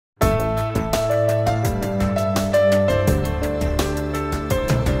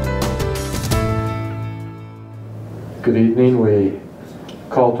Good evening. We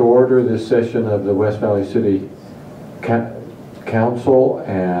call to order this session of the West Valley City Council,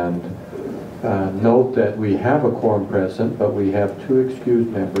 and note that we have a quorum present, but we have two excused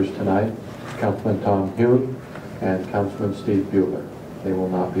members tonight, Councilman Tom Hune and Councilman Steve Bueller. They will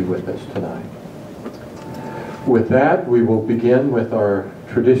not be with us tonight. With that, we will begin with our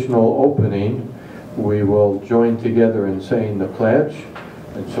traditional opening. We will join together in saying the pledge,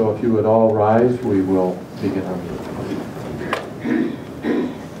 and so if you would all rise, we will begin our meeting.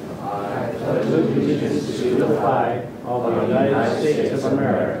 I pledge allegiance to the flag of the United States of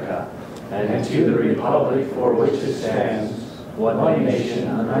America and to the republic for which it stands, one nation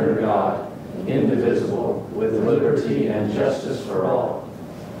under God, indivisible, with liberty and justice for all.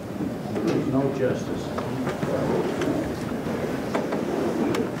 There's no justice.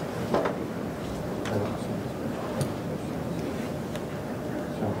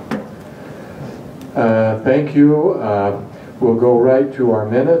 Thank you. We'll go right to our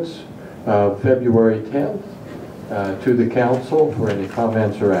minutes of February 10th to the council for any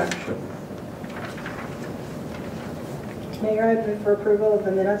comments or action. Mayor, I move for approval of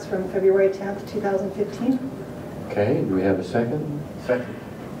the minutes from February 10th, 2015. Okay, do we have a second? Second.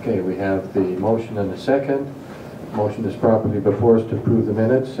 Okay, we have the motion and a second. Motion is properly before us to approve the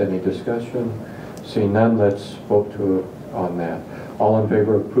minutes. Any discussion? Seeing none, let's vote on that. All in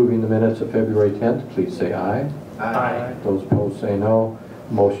favor of approving the minutes of February 10th, please say aye. Aye. Those opposed say no.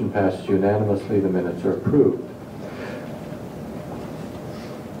 Motion passes unanimously. The minutes are approved.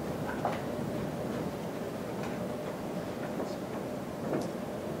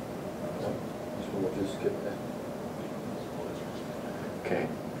 Okay.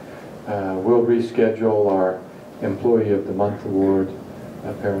 We'll reschedule our Employee of the Month award.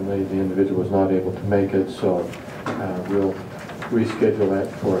 Apparently the individual was not able to make it, so we'll reschedule that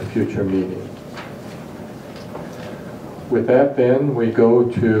for a future meeting. With that then, we go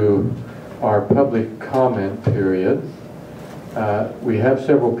to our public comment period. We have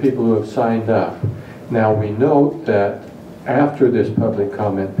several people who have signed up. Now we note that after this public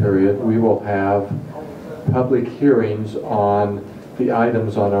comment period, we will have public hearings on the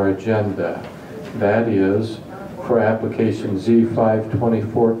items on our agenda. That is for application Z5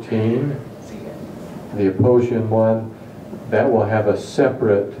 2014, the Opposian one, that will have a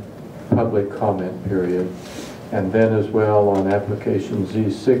separate public comment period. And then as well on application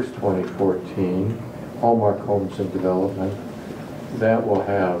Z6 2014, Hallmark Homes and Development, that will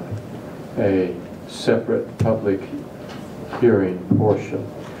have a separate public hearing portion.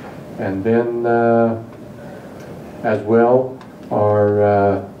 And then as well,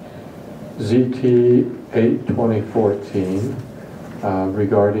 our ZT 8 2014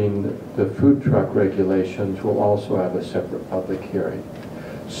 regarding the food truck regulations will also have a separate public hearing.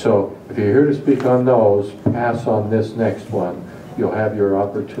 So if you're here to speak on those, pass on this next one. You'll have your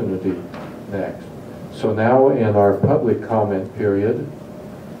opportunity next. So now in our public comment period,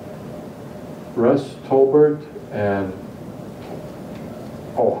 Russ Tolbert and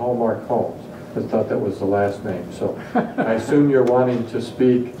Hallmark Homes. I thought that was the last name. So I assume you're wanting to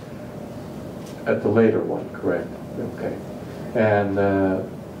speak at the later one, correct? Okay. And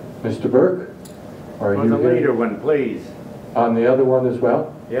Mr. Burke, are you On the here? later one, please. On the other one as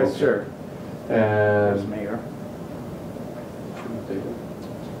well? Yes, Okay. sir. And Yes, Mayor.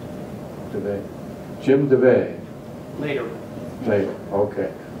 Jim DeVay. Later. Later,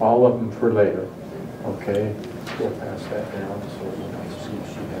 okay. All of them for later. Okay, we'll pass that down so we can see if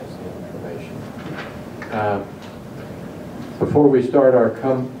she has the information. Before we start our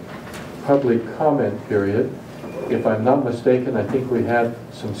public comment period, if I'm not mistaken, I think we had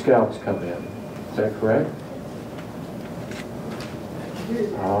some scouts come in. Is that correct?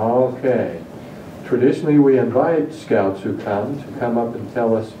 Okay. Traditionally, we invite scouts who come up and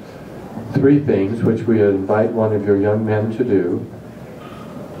tell us three things, which we invite one of your young men to do: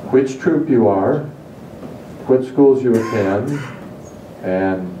 which troop you are, what schools you attend,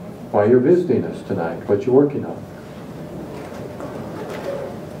 and why you're visiting us tonight, what you're working on.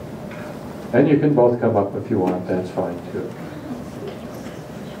 And you can both come up if you want, that's fine too.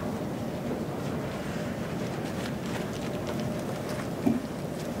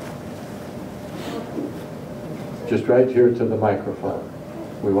 Just right here to the microphone.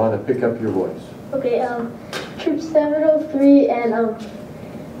 We want to pick up your voice. Okay, Troop 703 and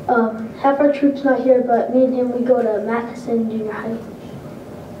half our troop's not here, but me and him, we go to Matheson Junior High.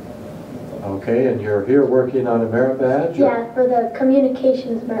 Okay, and you're here working on a merit badge? Yeah, for the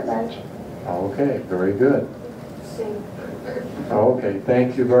communications merit badge. Okay, very good. Okay,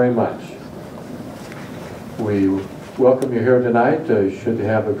 thank you very much. We welcome you here tonight. Should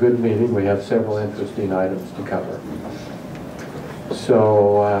have a good meeting. We have several interesting items to cover.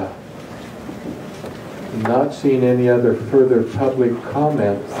 So, not seeing any other further public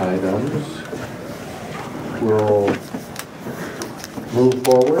comment items, we'll move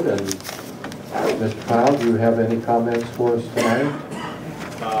forward. And Mr. Powell, do you have any comments for us tonight?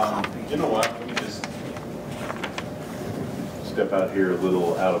 You know what? Let me just step out here a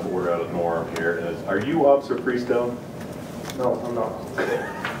little out of order, out of norm here. Are you Officer Freestone? No, I'm not.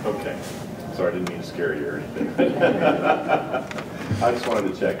 Okay. Sorry, I didn't mean to scare you or anything. I just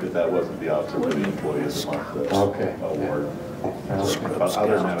wanted to check that that wasn't the Officer for the Employee of the Month Okay. award. Okay. But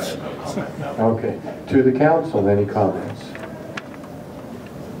other than that, I have no comment now. Okay. To the council, any comments?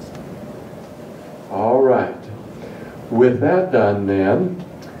 All right. With that done then,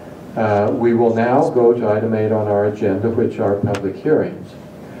 we will now go to item 8 on our agenda, which are public hearings.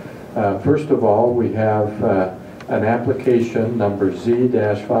 First of all, we have an application number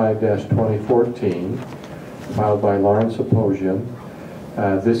Z-5-2014 filed by Lawrence Aposian.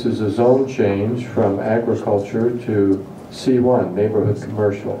 This is a zone change from agriculture to C1, neighborhood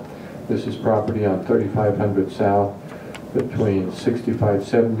commercial. This is property on 3500 South between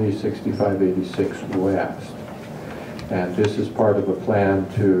 6570, 6586 West. And this is part of a plan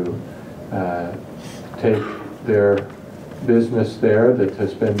to take their business there that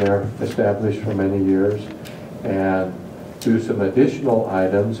has been there established for many years and do some additional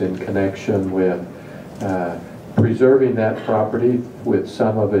items in connection with preserving that property with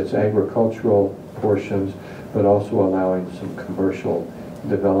some of its agricultural portions, but also allowing some commercial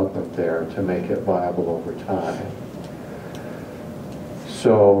development there to make it viable over time.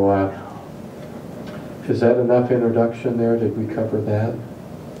 So, is that enough introduction there? Did we cover that?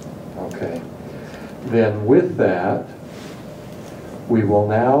 Okay. Then with that, we will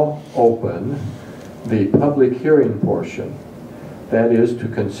now open the public hearing portion. That is to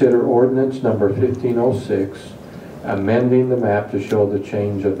consider ordinance number 1506, amending the map to show the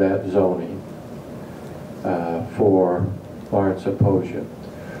change of that zoning for Lawrence Aposian.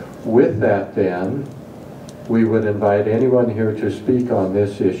 With that then, we would invite anyone here to speak on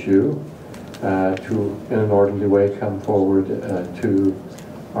this issue to, in an orderly way, come forward to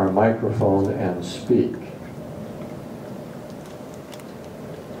our microphone and speak.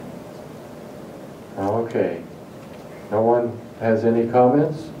 Okay. No one has any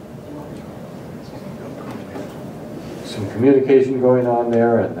comments? Some communication going on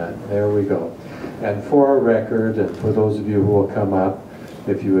there, and there we go. And for our record, and for those of you who will come up,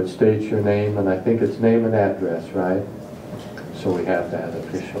 if you would state your name, and I think it's name and address, right? So we have that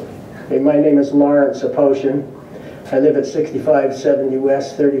officially. Hey, my name is Lawrence Aposian. I live at 6570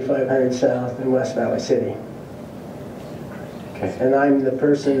 West, 3500 South in West Valley City. Okay. And I'm the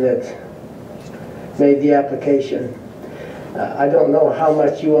person that made the application. I don't know how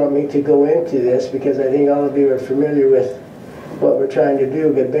much you want me to go into this, because I think all of you are familiar with what we're trying to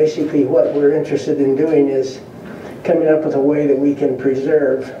do, but basically what we're interested in doing is coming up with a way that we can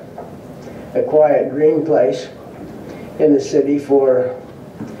preserve a quiet green place in the city for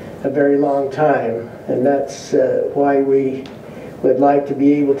a very long time. And that's why we would like to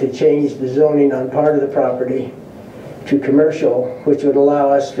be able to change the zoning on part of the property to commercial, which would allow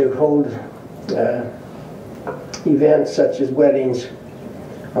us to hold events such as weddings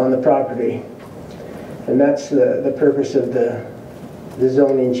on the property. And that's the purpose of the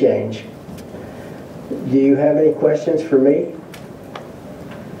zoning change. Do you have any questions for me?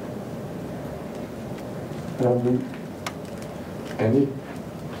 Any?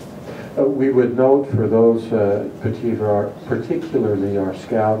 We would note for those particularly our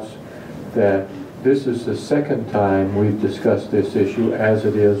scouts, that this is the second time we've discussed this issue, as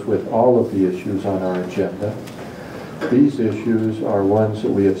it is with all of the issues on our agenda. These issues are ones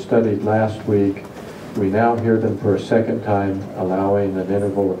that we have studied last week. We now hear them for a second time, allowing an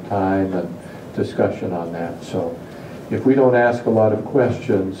interval of time and discussion on that. So if we don't ask a lot of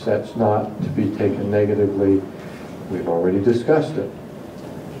questions, that's not to be taken negatively. We've already discussed it.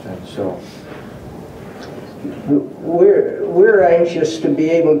 And so we're anxious to be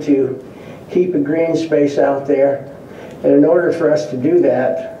able to keep a green space out there. And in order for us to do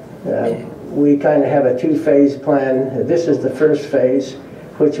that, we kind of have a two-phase plan. This is the first phase,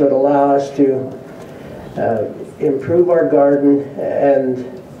 which would allow us to improve our garden and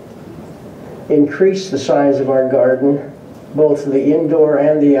increase the size of our garden, both the indoor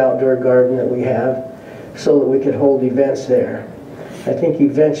and the outdoor garden that we have, so that we could hold events there. I think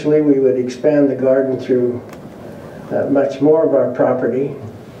eventually we would expand the garden through much more of our property.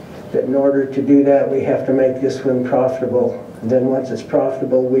 But in order to do that, we have to make this one profitable. And then once it's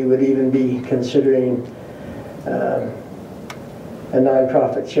profitable, we would even be considering a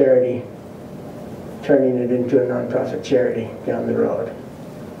nonprofit charity, turning it into a nonprofit charity down the road.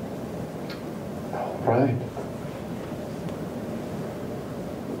 Right.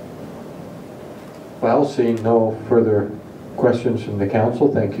 Well, seeing no further questions from the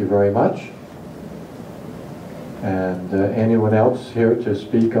council, thank you very much. And anyone else here to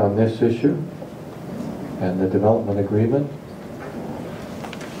speak on this issue and the development agreement?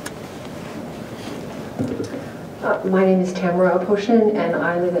 My name is Tamara Oposhin, and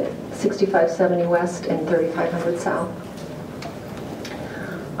I live at 6570 West and 3500 South.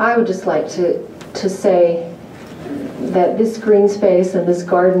 I would just like to say that this green space and this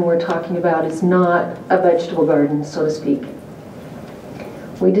garden we're talking about is not a vegetable garden, so to speak.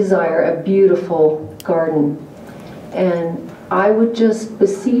 We desire a beautiful garden, and I would just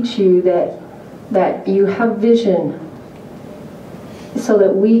beseech you that you have vision so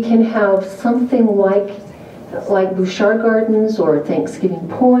that we can have something like Bouchard Gardens or Thanksgiving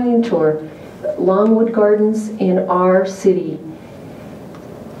Point or Longwood Gardens in our city.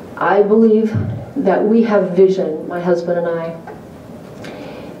 I believe that we have vision, my husband and I.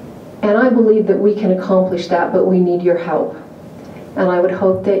 And I believe that we can accomplish that, but we need your help. And I would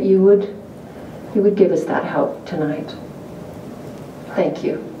hope that you would give us that help tonight. Thank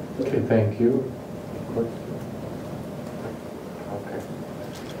you. Okay, thank you. Okay.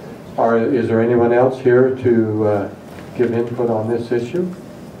 Is there anyone else here to give input on this issue?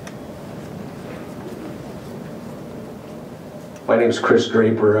 My name is Chris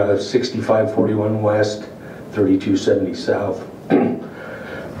Draper, 6541 West, 3270 South.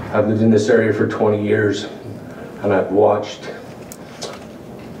 I've lived in this area for 20 years, and I've watched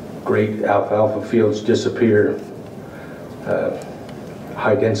great alfalfa fields disappear,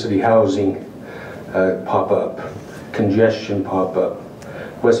 high-density housing pop up, congestion pop up.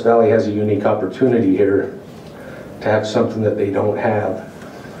 West Valley has a unique opportunity here to have something that they don't have.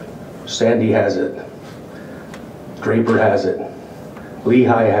 Sandy has it. Draper has it.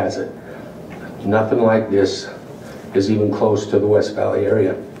 Lehigh has it. Nothing like this is even close to the West Valley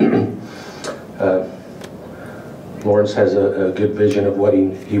area. Lawrence has a good vision of what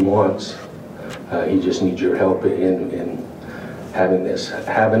he wants. He just needs your help in having this.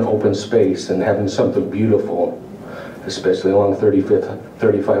 Having open space and having something beautiful, especially along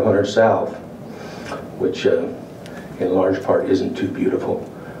 3500 South, which in large part isn't too beautiful,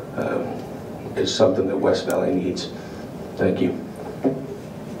 is something that West Valley needs. Thank you.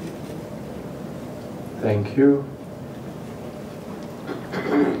 Thank you.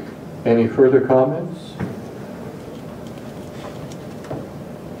 Any further comments?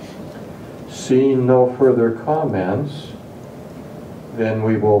 Seeing no further comments, then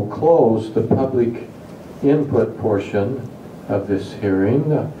we will close the public input portion of this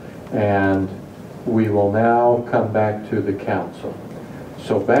hearing, and we will now come back to the council.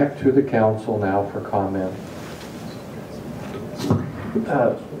 So back to the council now for comment.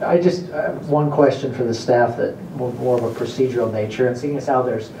 I just have one question for the staff that more of a procedural nature, and seeing as how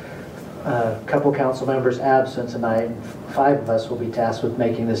there's a couple council members absent tonight, 5 of us will be tasked with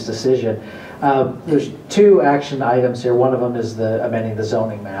making this decision. There's 2 action items here. One of them is amending the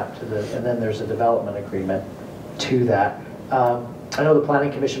zoning map, and then there's a development agreement to that. I know the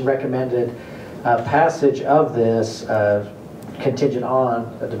Planning Commission recommended passage of this contingent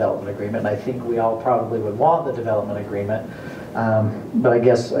on a development agreement, and I think we all probably would want the development agreement. But I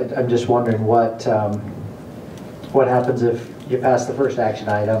guess I'm just wondering what happens if you pass the first action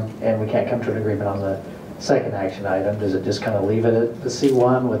item and we can't come to an agreement on the second action item? Does it just kind of leave it at the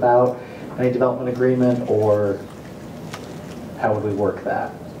C1 without any development agreement, or how would we work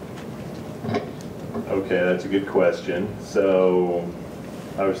that? Okay, that's a good question. So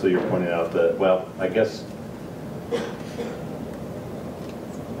obviously you're pointing out that, well, I guess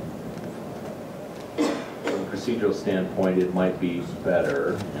from a procedural standpoint, it might be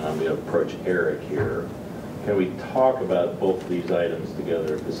better, and I'm going to approach Eric here. Can we talk about both of these items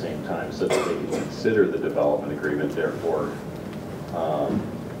together at the same time so that they can consider the development agreement, therefore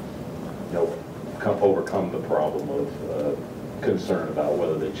overcome the problem of concern about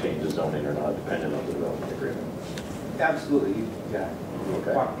whether they change the zoning or not, depending on the development agreement? Absolutely, yeah.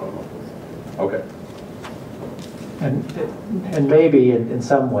 Okay. Okay. And maybe in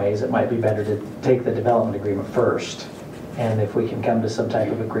some ways it might be better to take the development agreement first, and if we can come to some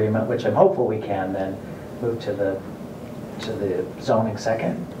type of agreement, which I'm hopeful we can, then move to the zoning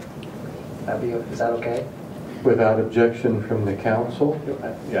second. Is that okay? Without objection from the council?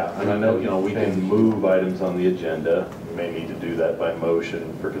 Yeah, and I know, we can move items on the agenda, may need to do that by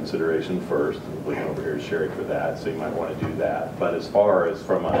motion for consideration first. I'm looking over here to Sherry for that, so you might want to do that. But as far as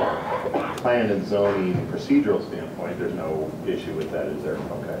from a plan and zoning procedural standpoint, there's no issue with that, is there?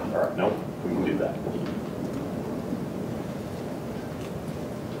 Okay, all right, nope, we can do that.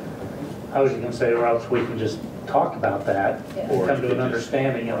 I was just gonna say, or else we can just talk about that, Yeah. and Or come you to could an just-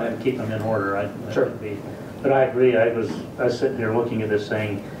 understanding and then keep them in order. That Sure. would be- But I agree, I was sitting here looking at this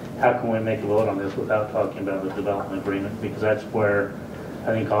saying, how can we make a vote on this without talking about the development agreement? Because that's where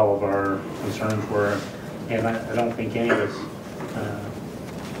I think all of our concerns were, and I don't think any of us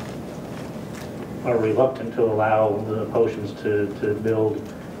are reluctant to allow the Potions to build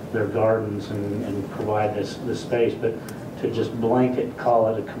their gardens and provide this space, but to just blanket call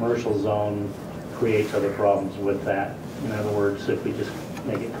it a commercial zone creates other problems with that. In other words, if we just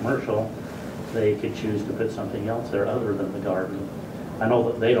make it commercial, they could choose to put something else there other than the garden. I know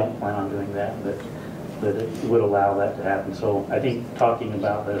that they don't plan on doing that, but it would allow that to happen. So I think talking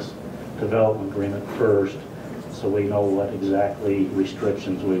about this development agreement first, so we know what exactly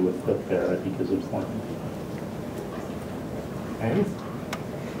restrictions we would put there, I think is important. Okay.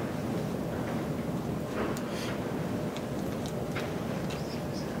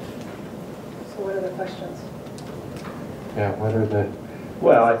 So what are the questions? Yeah, what are the,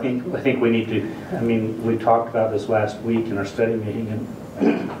 Well, I think we need to, I mean, we talked about this last week in our study meeting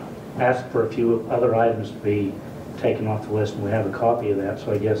and asked for a few other items to be taken off the list, and we have a copy of that,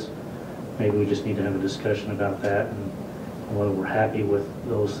 so I guess maybe we just need to have a discussion about that and whether we're happy with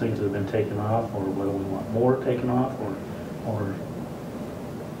those things that have been taken off, or whether we want more taken off, or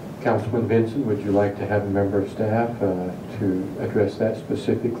Councilman Vincent, would you like to have a member of staff to address that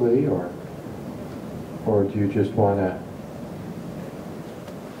specifically, or do you just want to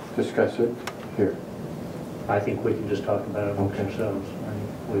discuss it here? I think we can just talk about it amongst Okay. ourselves. I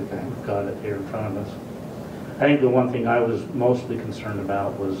think we've got it here in front of us. I think the one thing I was mostly concerned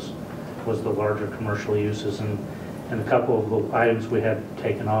about was the larger commercial uses, and a couple of the items we had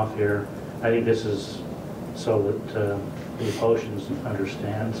taken off here. I think this is so that the Potions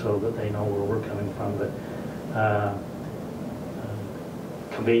understand, so that they know where we're coming from. But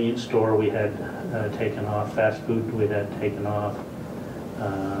convenience store we had taken off, fast food we had taken off,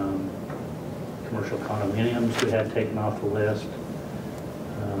 commercial condominiums we had taken off the list.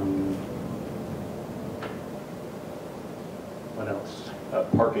 What else?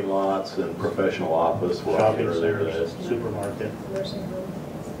 Parking lots and professional office were on Shopping the earlier centers, list. supermarket. Nursing home?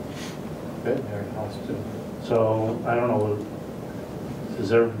 Veterinary hospital. So, I don't know,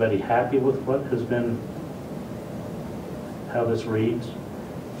 is everybody happy with what has been, how this reads?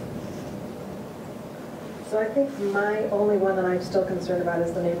 So I think my only one that I'm still concerned about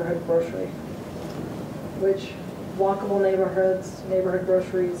is the neighborhood grocery, which walkable neighborhoods, neighborhood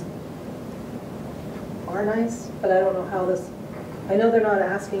groceries are nice, but I don't know how this, I know they're not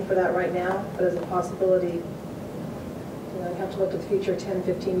asking for that right now, but as a possibility, you know, I'd have to look to the future 10,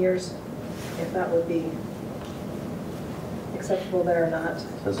 15 years, if that would be acceptable there or not.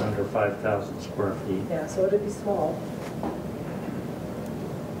 It says under 5,000 square feet. Yeah, so it'd be small.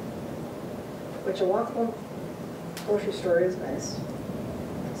 Which a walkable grocery store is nice.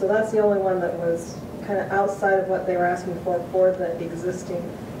 So that's the only one that was kind of outside of what they were asking for the existing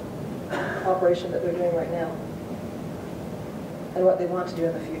operation that they're doing right now. And what they want to do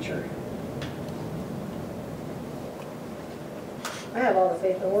in the future. I have all the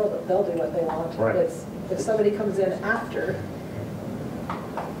faith in the world that they'll do what they want. Right. It's, if somebody comes in after,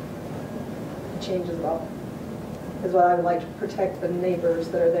 it changes it all. Is what I would like to protect the neighbors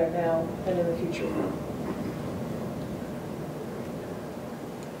that are there now and in the future.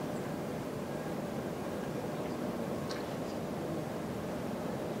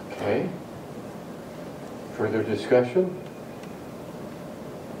 Okay. Further discussion?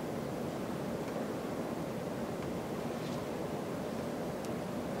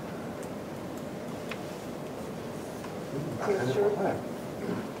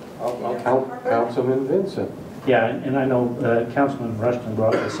 Councilman Vincent. Yeah, and I know Councilman Rushton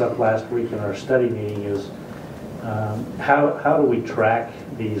brought this up last week in our study meeting, is how do we track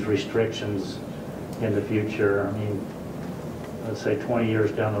these restrictions in the future? I mean, let's say 20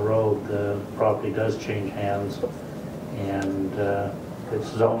 years down the road, the property does change hands, and it's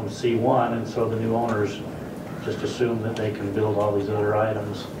zoned C1, and so the new owners just assume that they can build all these other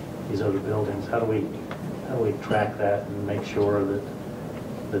items, these other buildings. How do we track that and make sure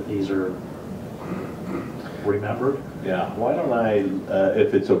that these are remembered? Yeah, why don't I,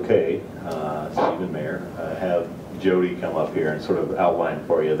 if it's okay, Stephen Mayor, have Jody come up here and sort of outline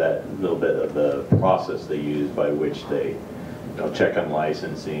for you that little bit of the process they use by which they check on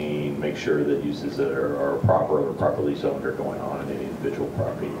licensing, make sure that uses that are proper or properly zoned are going on in any individual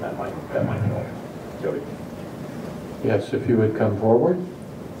property. That might help. Jody? Yes, if you would come forward.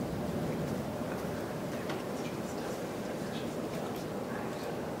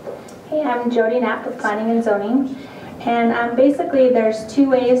 Hey, I'm Jody Knapp with Planning and Zoning. And basically there's two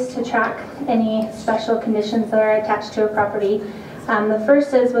ways to track any special conditions that are attached to a property. The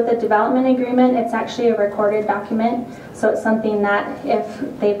first is with a development agreement. It's actually a recorded document. So it's something that if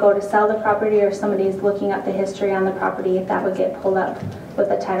they go to sell the property or somebody's looking up the history on the property, that would get pulled up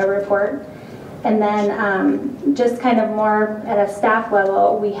with a title report. And then just kind of more at a staff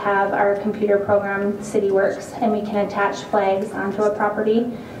level, we have our computer program, CityWorks, and we can attach flags onto a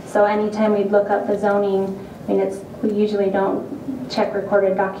property. So anytime we look up the zoning, I mean, we usually don't check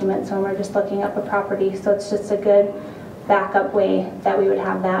recorded documents when we're just looking up a property. So it's just a good backup way that we would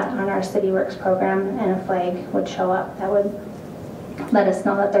have that on our CityWorks program, and a flag would show up that would let us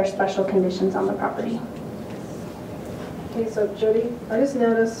know that there's special conditions on the property. Okay, so Jody, I just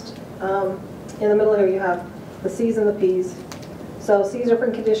noticed in the middle here you have the C's and the P's. So C's are for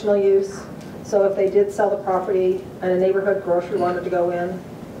conditional use. So if they did sell the property and a neighborhood grocery wanted to go in,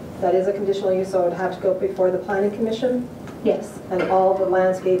 that is a conditional use, so it would have to go before the planning commission? Yes. And all the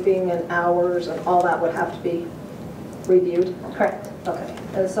landscaping and hours and all that would have to be reviewed? Correct. Okay.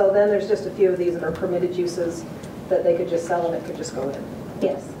 And so then there's just a few of these that are permitted uses that they could just sell and it could just go in?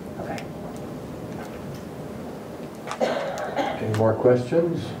 Yes. Okay. Any more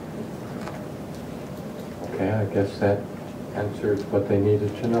questions? Okay, I guess that answers what they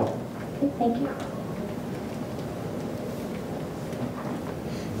needed to know. Okay, thank you.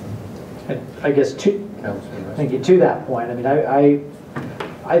 I guess thank you. To that point, I mean,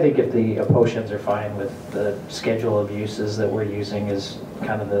 I think if the oppositions are fine with the schedule of uses that we're using as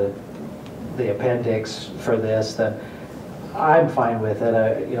kind of the appendix for this, then I'm fine with it.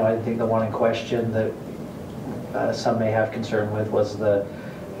 I think the one in question that some may have concern with was the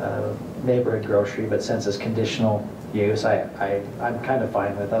neighborhood grocery, but since it's conditional use, I'm kind of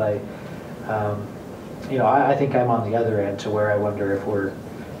fine with it. I think I'm on the other end to where I wonder if we're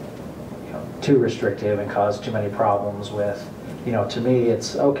too restrictive and cause too many problems with, to me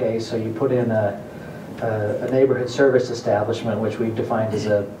it's okay, so you put in a neighborhood service establishment, which we've defined as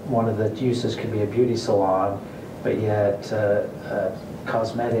one of the uses could be a beauty salon, but yet a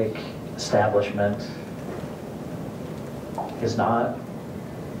cosmetic establishment is not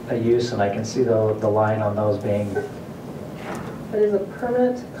a use, and I can see the line on those being. But is a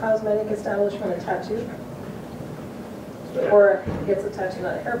permanent cosmetic establishment a tattoo? Or it's a tattoo,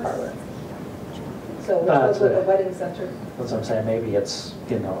 not a hair parlor? So which goes with a wedding center? That's what I'm saying, maybe it's, I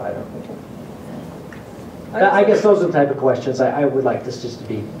don't know. I guess those are the type of questions. I would like this just to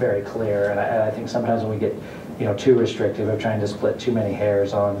be very clear, and I think sometimes when we get, too restrictive of trying to split too many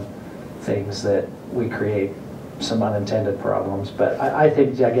hairs on things, that we create some unintended problems. But I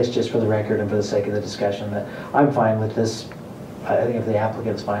guess just for the record and for the sake of the discussion, that I'm fine with this. I think if the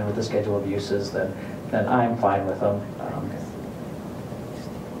applicant's fine with the schedule of uses, then I'm fine with them.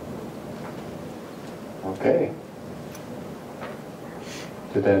 Okay.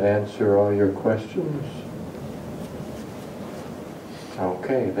 Did that answer all your questions?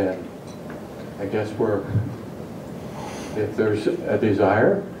 Okay, then I guess if there's a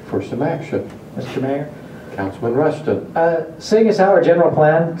desire for some action. Mr. Mayor? Councilman Rustin. Seeing as how our general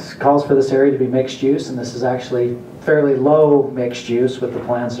plan calls for this area to be mixed use, and this is actually fairly low mixed use with the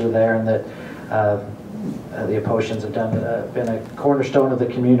plans that are there, and that the oppositions have been a cornerstone of the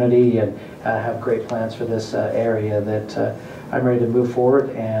community and have great plans for this area, that I'm ready to move forward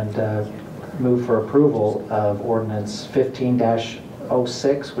and move for approval of ordinance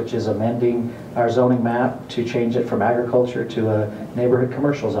 15-06, which is amending our zoning map to change it from agriculture to a neighborhood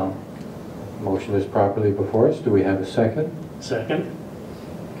commercial zone. Motion is properly before us. Do we have a second? Second.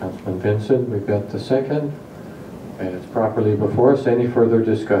 Councilman Vincent, we've got the second. And it's properly before us. Any further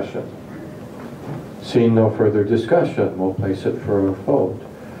discussion? Seeing no further discussion, we'll place it for a vote.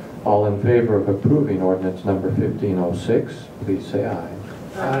 All in favor of approving ordinance number 1506, please say aye.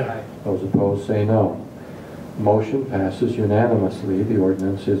 Aye. Those opposed say no. Motion passes unanimously. The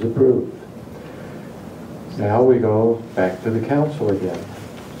ordinance is approved. Now we go back to the council again.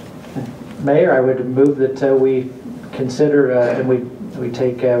 Mayor, I would move that we consider and we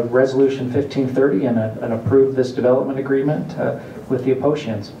take resolution 1530 and approve this development agreement with the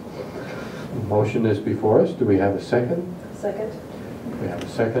oppositions. Motion is before us. Do we have a second? Second. We have a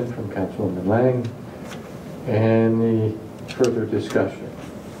second from Councilwoman Lang. Any further discussion?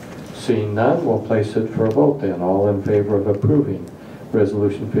 Seeing none, we'll place it for a vote then. All in favor of approving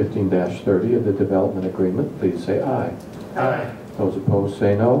resolution 15-30 of the development agreement, please say aye. Aye. Those opposed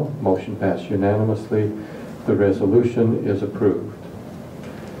say no. Motion passed unanimously. The resolution is approved.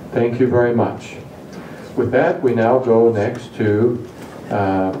 Thank you very much. With that, we now go next to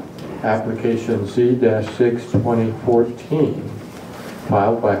application Z-6 2014,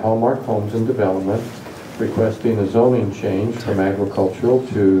 filed by Hallmark Homes and Development, requesting a zoning change from agricultural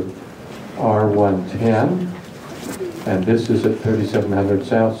to R110. And this is at 3700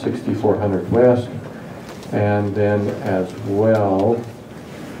 South, 6400 West. And then as well,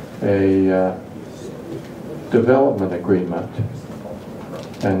 a development agreement.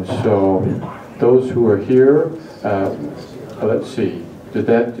 And so those who are here, let's see, did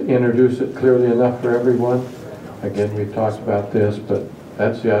that introduce it clearly enough for everyone? Again, we've talked about this, but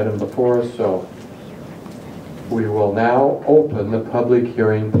that's the item before us, so we will now open the public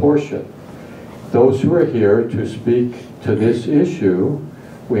hearing portion. Those who are here to speak to this issue,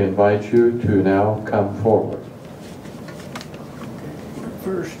 we invite you to now come forward.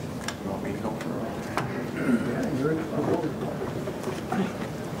 First.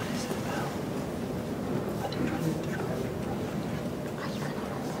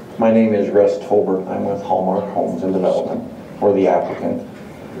 My name is Russ Tolbert. I'm with Hallmark Homes and Development, or the applicant.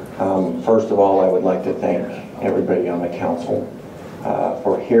 First of all, I would like to thank everybody on the council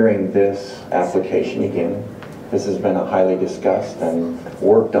for hearing this application again. This has been a highly discussed and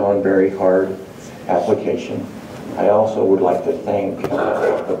worked on very hard application. I also would like to thank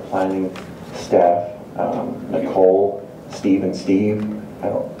the planning staff, Nicole, Steve and Steve.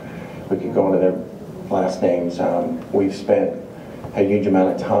 We could go into their last names. We've spent a huge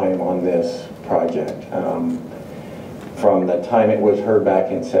amount of time on this project. From the time it was heard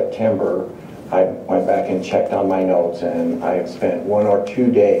back in September, I went back and checked on my notes, and I have spent 1 or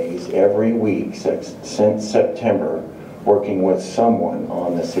 2 days every week since September working with someone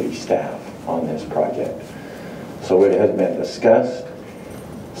on the city staff on this project. So it has been discussed.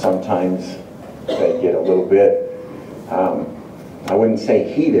 Sometimes they get a little bit, I wouldn't say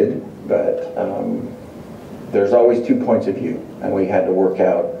heated, but there's always 2 points of view, and we had to work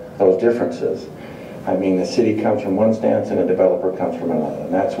out those differences. I mean, the city comes from one stance and a developer comes from another,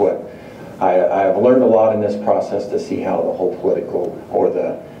 and that's what I've learned a lot in this process to see how the whole political or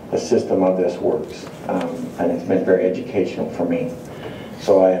the system of this works, and it's been very educational for me.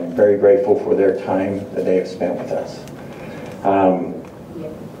 So I am very grateful for their time that they have spent with us.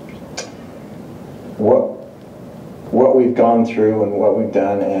 What we've gone through and what we've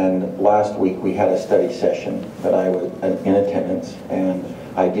done, and last week we had a study session that I was in attendance, and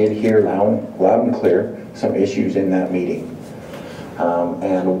I did hear loud and clear some issues in that meeting.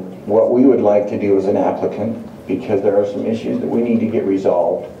 And what we would like to do as an applicant, because there are some issues that we need to get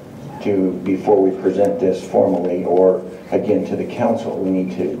resolved before we present this formally or again to the council, we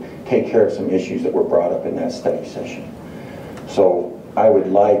need to take care of some issues that were brought up in that study session. So I would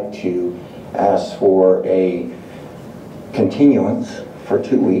like to ask for a continuance for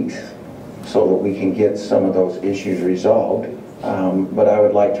 2 weeks so that we can get some of those issues resolved. But I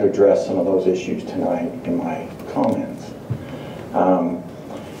would like to address some of those issues tonight in my comments.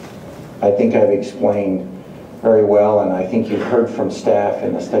 I think I've explained very well, and I think you've heard from staff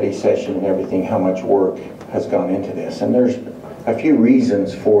in the study session and everything how much work has gone into this. And there's a few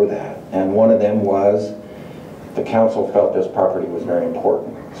reasons for that. And one of them was the council felt this property was very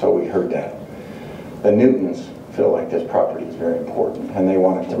important. So we heard that. The Newtons feel like this property is very important, and they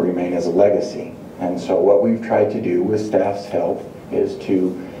want it to remain as a legacy. And so what we've tried to do with staff's help is to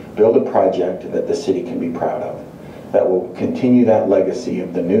build a project that the city can be proud of, that will continue that legacy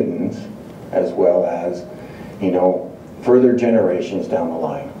of the Newtons, as well as, you know, further generations down the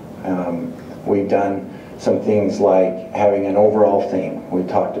line. We've done some things like having an overall theme. We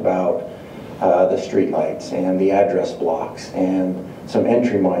talked about the streetlights and the address blocks and some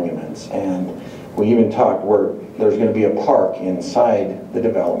entry monuments, and we even talked where there's going to be a park inside the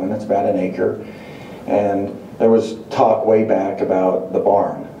development. It's about 1 acre, and there was talk way back about the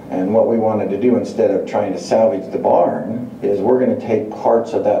barn. And what we wanted to do, instead of trying to salvage the barn, is we're going to take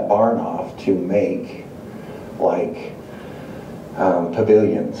parts of that barn off to make like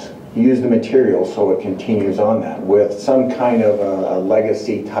pavilions. Use the material so it continues on that with some kind of a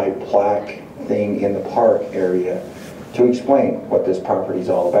legacy type plaque thing in the park area to explain what this property is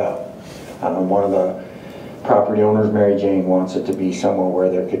all about. One of the property owners, Mary Jane, wants it to be somewhere where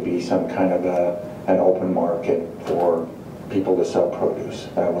there could be some kind of an open market for people to sell produce.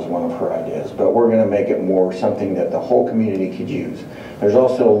 That was one of her ideas. But we're going to make it more something that the whole community could use. There's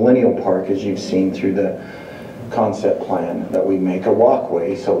also a lineal park, as you've seen through the concept plan, that we make a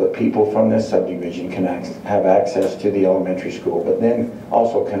walkway so that people from this subdivision can have access to the elementary school, but then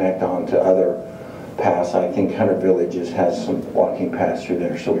also connect on to other paths. I think Hunter Villages has some walking paths through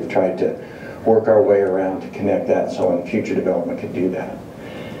there, so we've tried to work our way around to connect that so in future development could do that.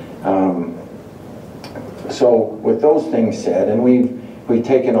 So with those things said, and we've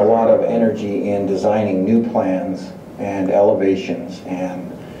taken a lot of energy in designing new plans and elevations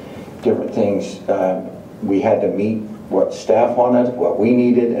and different things. We had to meet what staff wanted, what we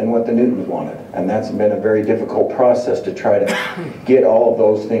needed, and what the Newtons wanted. And that's been a very difficult process to try to get all of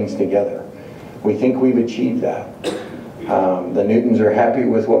those things together. We think we've achieved that. The Newtons are happy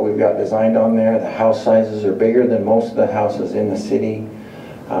with what we've got designed on there. The house sizes are bigger than most of the houses in the city.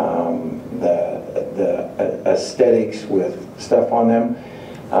 The aesthetics with stuff on them.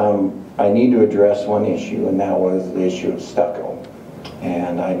 I need to address one issue, and that was the issue of stucco.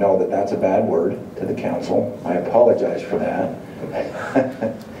 And I know that that's a bad word to the council. I apologize for that.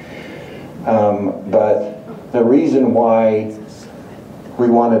 But the reason why we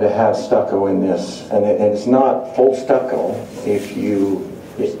wanted to have stucco in this, and it's not full stucco.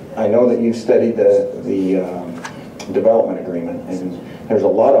 I know that you've studied the development agreement, and there's a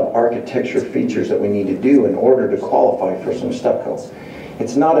lot of architecture features that we need to do in order to qualify for some stucco.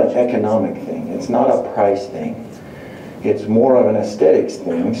 It's not an economic thing. It's not a price thing. It's more of an aesthetics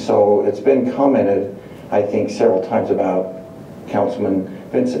thing. So it's been commented, I think, several times about Councilman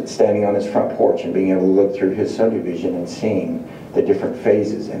Vincent standing on his front porch and being able to look through his subdivision and seeing the different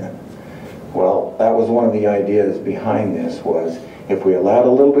phases in it. Well, that was one of the ideas behind this, was if we allowed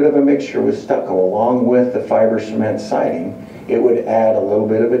a little bit of a mixture with stucco along with the fiber cement siding, it would add a little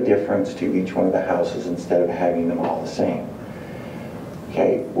bit of a difference to each one of the houses instead of having them all the same.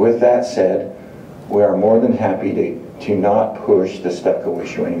 Okay, with that said, we are more than happy to not push the stucco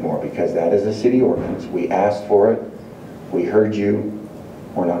issue anymore, because that is a city ordinance. We asked for it, we heard you,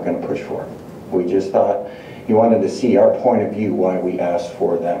 we're not going to push for it. We just thought you wanted to see our point of view why we asked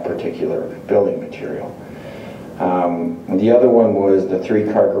for that particular building material. The other one was the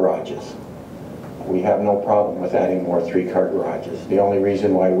 3-car garages. We have no problem with adding more 3-car garages. The only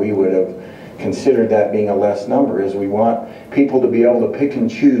reason why we would have considered that being a less number is we want people to be able to pick and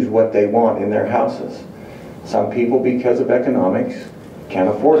choose what they want in their houses. Some people, because of economics, can't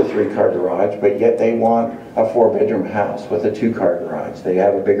afford a 3-car garage, but yet they want a 4-bedroom house with a 2-car garage. They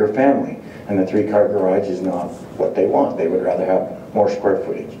have a bigger family, and the 3-car garage is not what they want. They would rather have more square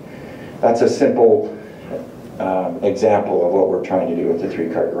footage. That's a simple example of what we're trying to do with the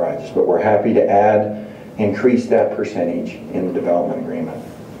 3-car garages, but we're happy to increase that percentage in the development agreement.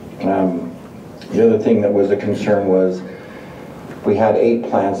 The other thing that was a concern was we had 8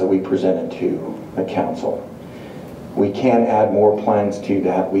 plans that we presented to the council. We can add more plans to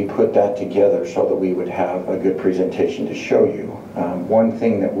that. We put that together so that we would have a good presentation to show you. One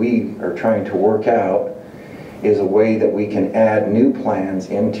thing that we are trying to work out is a way that we can add new plans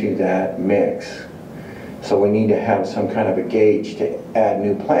into that mix. So we need to have some kind of a gauge to add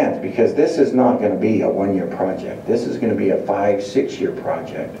new plans, because this is not going to be a 1-year project. This is going to be a 5-6-year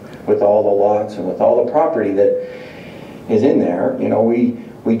project with all the lots and with all the property that is in there. You know,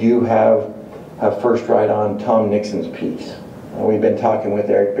 we do have a first right on Tom Nixon's piece. We've been talking with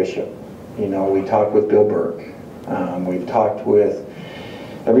Eric Bishop. You know, we talked with Bill Burke. We've talked with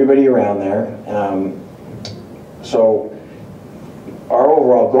everybody around there. So our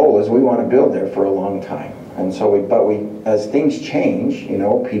overall goal is we want to build there for a long time. And so as things change, you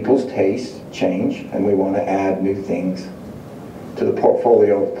know, people's tastes change, and we want to add new things to the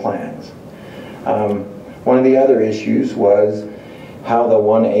portfolio of plans. One of the other issues was how the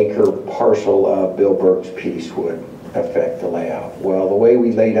 1-acre parcel of Bill Burke's piece would affect the layout. Well, the way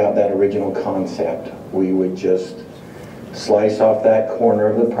we laid out that original concept, we would just slice off that corner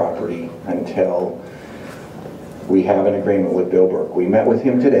of the property until we have an agreement with Bill Burke. We met with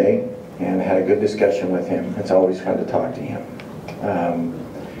him today and had a good discussion with him. It's always fun to talk to him.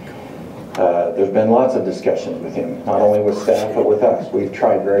 There's been lots of discussions with him, not only with staff but with us. We've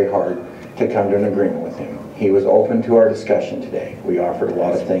tried very hard to come to an agreement with him. He was open to our discussion today. We offered a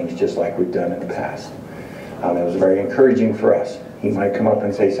lot of things just like we've done in the past. It was very encouraging for us. He might come up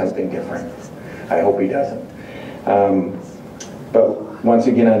and say something different. I hope he doesn't. But once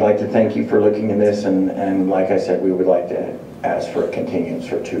again, I'd like to thank you for looking at this, and like I said, we would like to ask for a continuance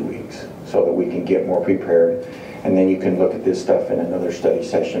for 2 weeks so that we can get more prepared, and then you can look at this stuff in another study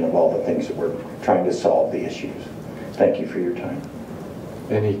session of all the things that we're trying to solve the issues. Thank you for your time.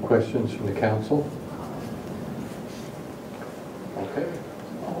 Any questions from the council? Okay.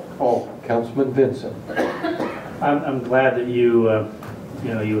 Oh, Councilman Vincent. I'm glad that you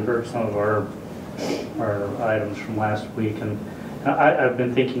heard some of our items from last week, and I've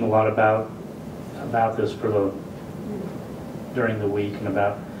been thinking a lot about this during the week, and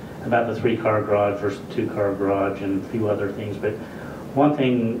about about the 3-car garage versus 2-car garage and a few other things. But one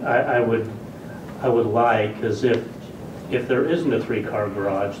thing I would like is if there isn't a 3-car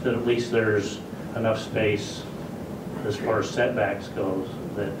garage, that at least there's enough space as far as setbacks goes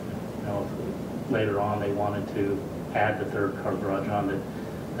that, you know, if later on they wanted to add the 3rd-car garage on,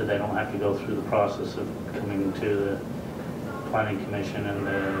 that they don't have to go through the process of coming to the Planning Commission and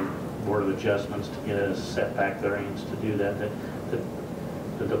the Board of Adjustments to get a setback variance to do that. That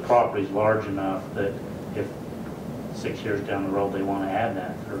the property's large enough that if 6 years down the road they want to add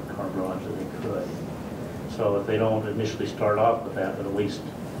that 3rd-car garage, that they could. So if they don't initially start off with that, but at least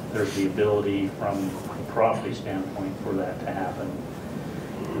there's the ability from a property standpoint for that to happen.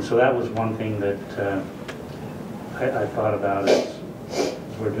 And so that was one thing that I thought about as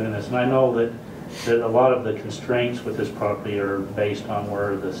we're doing this. And I know that a lot of the constraints with this property are based on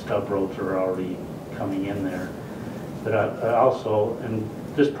where the stub roads are already coming in there. But I also, and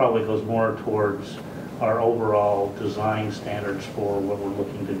this probably goes more towards our overall design standards for what we're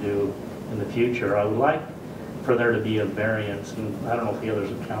looking to do in the future, I would like for there to be a variance, and I don't know if the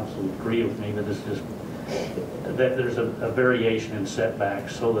others of council agree with me, but this is that there's a variation in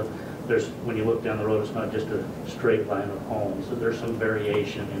setbacks, so that there's, when you look down the road, it's not just a straight line of homes, that there's some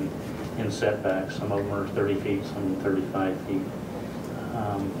variation in setbacks. Some of them are 30 feet, some 35 feet.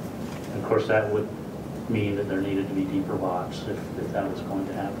 And of course that would mean that there needed to be deeper lots if that was going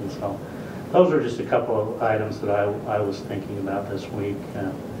to happen. So those are just a couple of items that I was thinking about this week.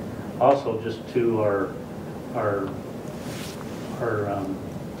 Also, just to our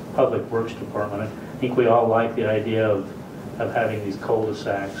Public Works Department, I think we all like the idea of having these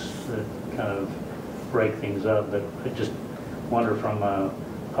cul-de-sacs that kind of break things up, but I just wonder from a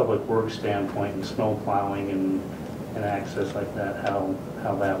Public Works standpoint and snow plowing and access like that, how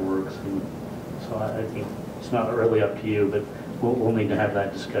that works. And so I think it's not really up to you, but we'll need to have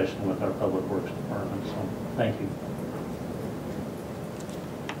that discussion with our Public Works Department. So thank you.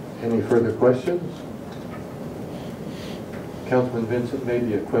 Any further questions? Councilman Vincent,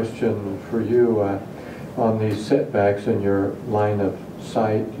 maybe a question for you on these setbacks in your line of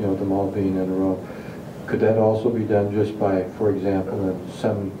sight, you know, them all being in a row. Could that also be done just by, for example, in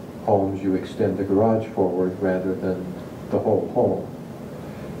some homes you extend the garage forward rather than the whole home?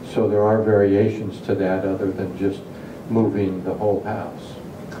 So there are variations to that other than just moving the whole house.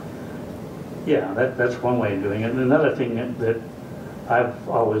 Yeah, that's one way of doing it. And another thing that I've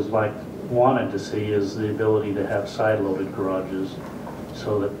always wanted to see is the ability to have side-loaded garages,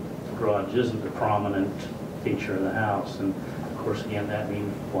 so that the garage isn't the prominent feature of the house. And of course, again, that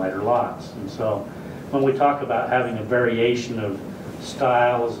means wider lots. And so when we talk about having a variation of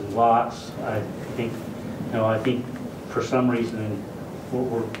styles and lots, I think for some reason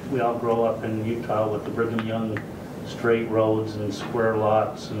we all grow up in Utah with the Brigham Young straight roads and square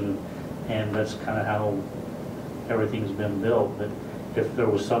lots, and that's kind of how everything's been built. But if there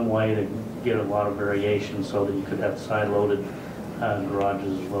was some way to get a lot of variation so that you could have side-loaded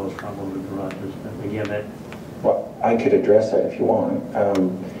garages as well as front-loaded garages, but again, that... Well, I could address that if you want.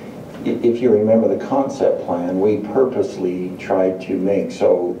 If you remember the concept plan, we purposely tried to make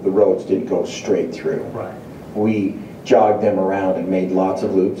so the roads didn't go straight through. Right. We jogged them around and made lots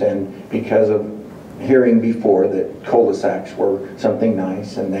of loops, and because of hearing before that cul-de-sacs were something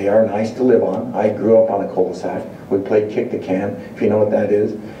nice, and they are nice to live on. I grew up on a cul-de-sac. We played kick the can, if you know what that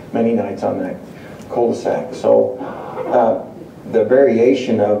is, many nights on that cul-de-sac. So the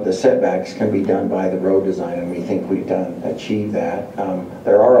variation of the setbacks can be done by the road design, and we think we've achieved that.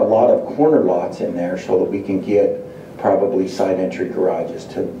 There are a lot of corner lots in there so that we can get probably side entry garages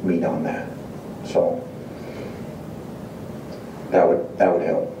to meet on that. So that would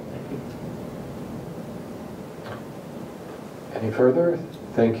help. Any further?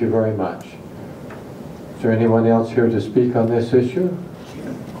 Thank you very much. Is there anyone else here to speak on this issue?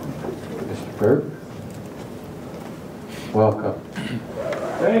 Mr. Burke? Welcome.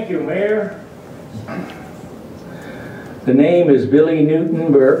 Thank you, Mayor. The name is Billy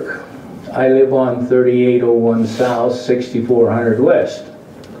Newton Burke. I live on 3801 South, 6400 West.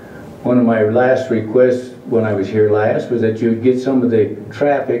 One of my last requests when I was here last was that you would get some of the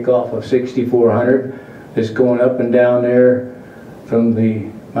traffic off of 6400 that's going up and down there from the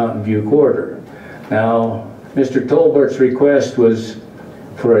Mountain View corridor. Now, Mr. Tolbert's request was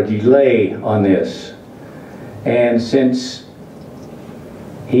for a delay on this. And since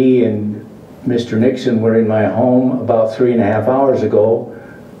he and Mr. Nixon were in my home about 3.5 hours ago,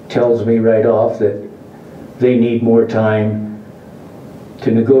 tells me right off that they need more time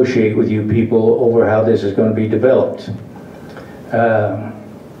to negotiate with you people over how this is going to be developed.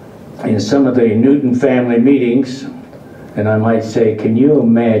 In some of the Newton family meetings, And I might say, can you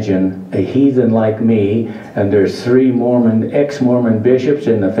imagine a heathen like me, and there's 3 Mormon, ex-Mormon bishops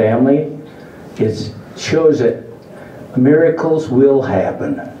in the family? It shows that miracles will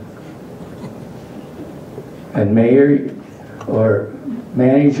happen. And Mayor or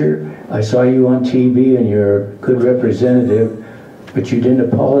Manager, I saw you on TV and you're a good representative, but you didn't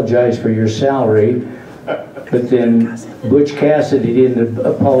apologize for your salary. But then Butch Cassidy didn't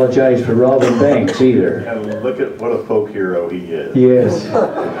apologize for robbing banks either. And look at what a folk hero he is. Yes.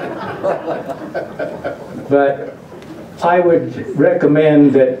 But I would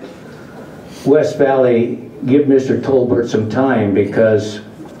recommend that West Valley give Mr. Tolbert some time, because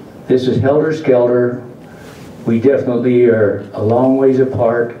this is helter-skelter. We definitely are a long ways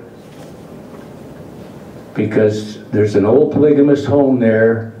apart, because there's an old polygamous home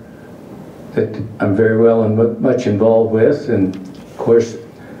there that I'm very well and much involved with, and of course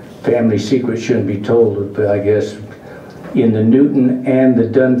family secrets shouldn't be told, but I guess in the Newton and the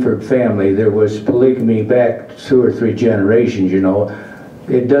Dunford family there was polygamy back 2 or 3 generations, you know.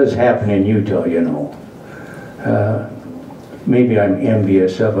 It does happen in Utah, you know. Maybe I'm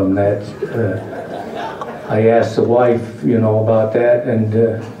envious of them. That I asked the wife, you know, about that,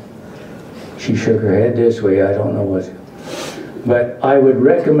 and she shook her head this way. I don't know what. But I would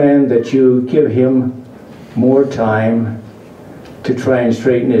recommend that you give him more time to try and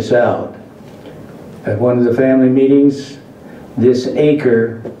straighten this out. At one of the family meetings, this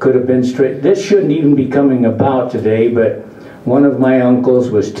acre could have been straight. This shouldn't even be coming about today, but one of my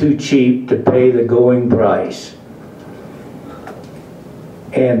uncles was too cheap to pay the going price.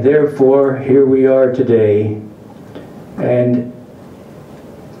 And therefore, here we are today. And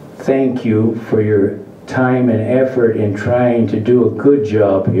thank you for your time and effort in trying to do a good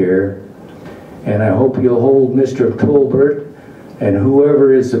job here. And I hope you'll hold Mr. Tolbert and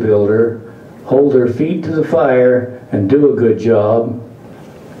whoever is the builder, hold their feet to the fire and do a good job.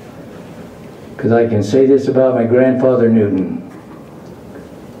 Because I can say this about my grandfather Newton.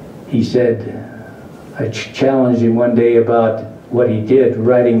 He said, I challenged him one day about what he did,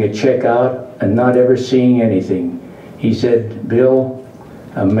 writing a check out and not ever seeing anything. He said, Bill,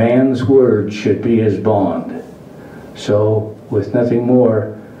 a man's word should be his bond. So, with nothing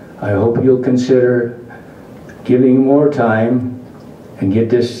more, I hope you'll consider giving more time and get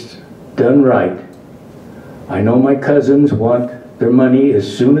this done right. I know my cousins want their money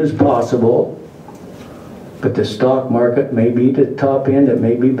as soon as possible, but the stock market may be the top end, it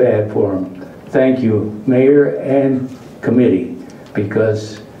may be bad for them. Thank you, Mayor and committee,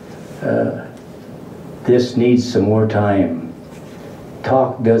 because this needs some more time.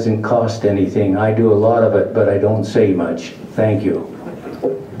 Talk doesn't cost anything. I do a lot of it, but I don't say much. Thank you.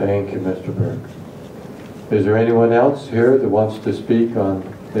 Thank you, Mr. Burke. Is there anyone else here that wants to speak on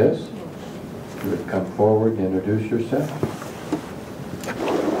this? You would come forward and introduce yourself.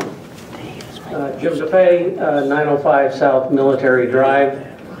 Jim DeFay, 905 South Military Drive.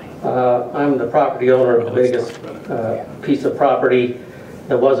 I'm the property owner of the biggest piece of property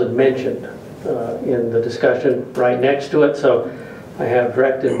that wasn't mentioned in the discussion right next to it, so I have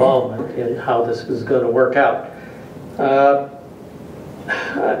direct involvement in how this is going to work out.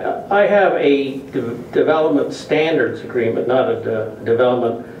 I have a development standards agreement, not a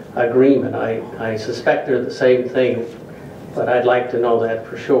development agreement. I suspect they're the same thing, but I'd like to know that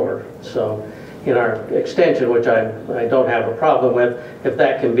for sure. So in our extension, which I don't have a problem with, if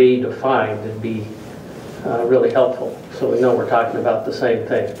that can be defined, it'd be really helpful, so we know we're talking about the same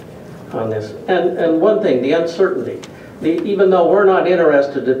thing on this. And one thing, the uncertainty. Even though we're not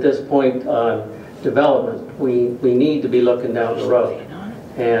interested at this point on development, we need to be looking down the road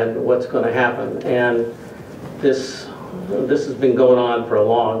and what's going to happen. And this has been going on for a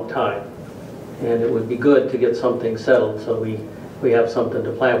long time, and it would be good to get something settled so we have something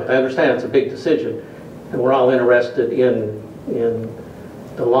to plan with. I understand it's a big decision, and we're all interested in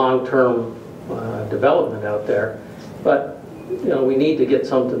the long-term development out there, but you know, we need to get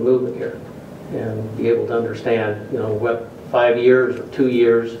something moving here and be able to understand, you know, what 5 years or 2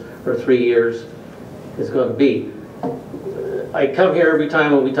 years or 3 years is going to be. I come here every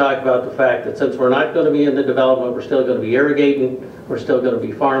time when we talk about the fact that since we're not going to be in the development, we're still going to be irrigating, we're still going to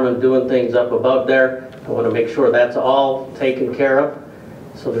be farming, doing things up above there. I want to make sure that's all taken care of,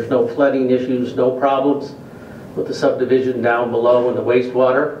 so there's no flooding issues, no problems with the subdivision down below when the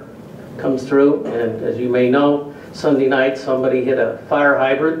wastewater comes through. And as you may know, Sunday night somebody hit a fire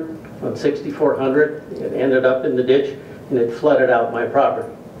hydrant on 6400. It ended up in the ditch and it flooded out my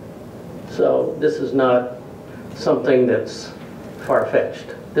property. So this is not something that's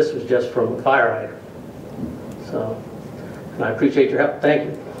far-fetched. This was just from a fire hydrant. So, and I appreciate your help.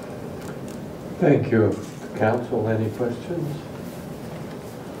 Thank you. Thank you. Council, any questions?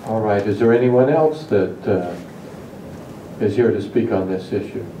 All right, is there anyone else that is here to speak on this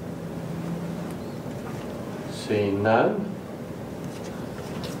issue? Seeing none,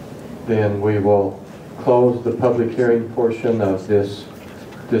 then we will close the public hearing portion of this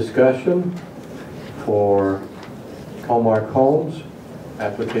discussion for Hallmark Homes,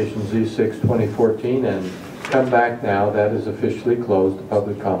 application Z6 2014, and come back now. That is officially closed, the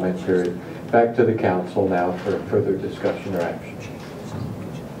public comment period. Back to the council now for further discussion or action.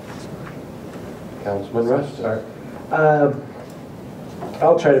 Councilman Rustin.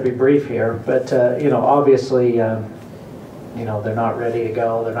 I'll try to be brief here, but obviously, they're not ready to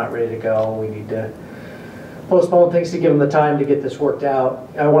go. They're not ready to go. We need to postpone things to give them the time to get this worked out.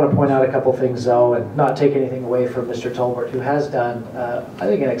 I want to point out a couple things though, and not take anything away from Mr. Tolbert, who has done, I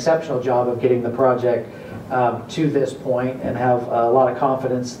think, an exceptional job of getting the project to this point, and have a lot of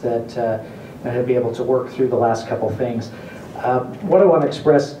confidence that he'll be able to work through the last couple things. What I want to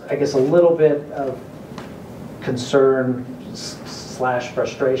express, I guess, a little bit of concern /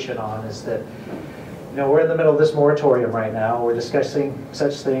 frustration on is that, we're in the middle of this moratorium right now. We're discussing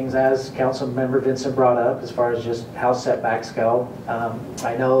such things as Councilmember Vincent brought up as far as just how setbacks go.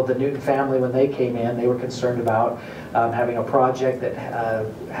 I know the Newton family, when they came in, they were concerned about having a project that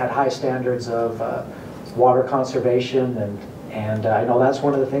had high standards of water conservation, and I know that's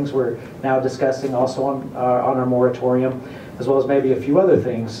one of the things we're now discussing also on our moratorium, as well as maybe a few other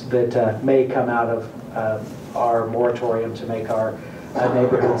things that may come out of our moratorium to make our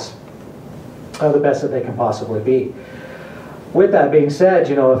neighborhoods the best that they can possibly be. With that being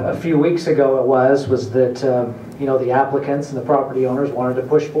said, a few weeks ago it was that the applicants and the property owners wanted to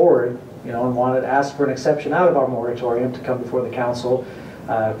push forward, and wanted to ask for an exception out of our moratorium to come before the council,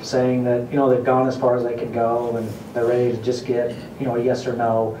 saying that they've gone as far as they can go and they're ready to just get a yes or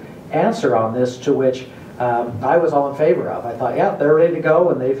no answer on this, to which I was all in favor of. I thought, yeah, they're ready to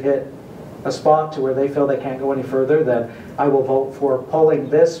go and they've hit a spot to where they feel they can't go any further, then I will vote for pulling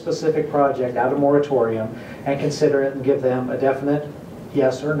this specific project out of moratorium and consider it and give them a definite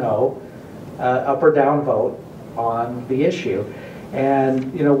yes or no, up or down vote on the issue.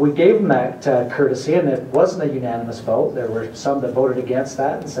 And we gave them that courtesy, and it wasn't a unanimous vote. There were some that voted against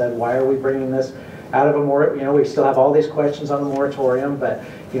that and said, why are we bringing this out of a moratorium? We still have all these questions on the moratorium, but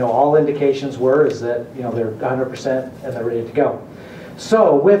all indications is that they're 100% and they're ready to go.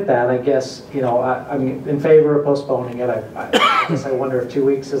 So with that, I guess, I'm in favor of postponing it. I guess I wonder if 2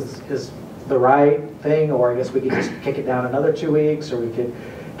 weeks is the right thing, or I guess we could just kick it down another 2 weeks, or we could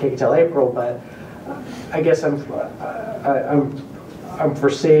kick it till April. But I guess I'm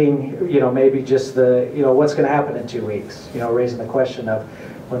foreseeing, maybe just the, what's going to happen in 2 weeks. Raising the question of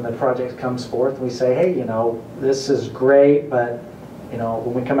when the project comes forth, and we say, hey, this is great, but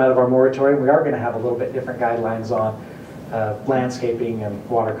when we come out of our moratorium, we are going to have a little bit different guidelines on landscaping and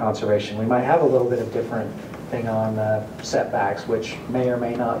water conservation. We might have a little bit of different thing on setbacks, which may or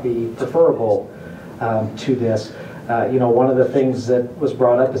may not be preferable to this. One of the things that was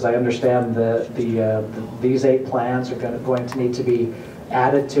brought up is I understand these 8 plans are going to need to be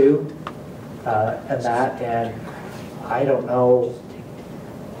added to, and I don't know,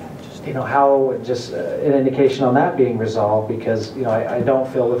 how just an indication on that being resolved, because I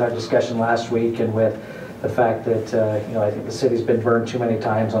don't feel with our discussion last week and with the fact that I think the city's been burned too many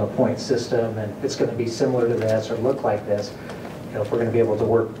times on a point system, and it's going to be similar to this or look like this. If we're going to be able to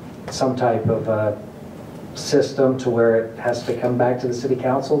work some type of system to where it has to come back to the city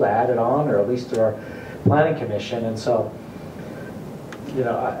council to add it on, or at least through our planning commission. And so,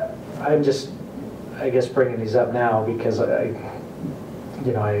 I'm just, I guess, bringing these up now because I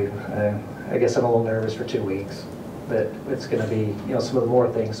guess I'm a little nervous for 2 weeks that it's going to be, some of the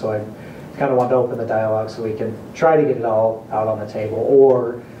more things. So I kind of want to open the dialogue so we can try to get it all out on the table,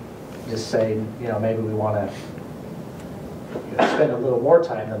 or just say, maybe we want to spend a little more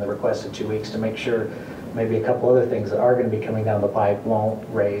time than the requested 2 weeks to make sure maybe a couple other things that are going to be coming down the pipe won't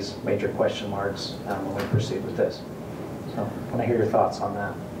raise major question marks when we proceed with this. So I want to hear your thoughts on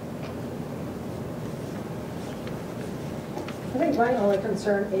that. I think my only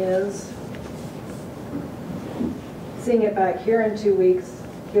concern is seeing it back here in 2 weeks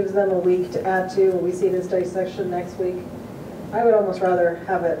gives them a week to add to. We see this study section next week. I would almost rather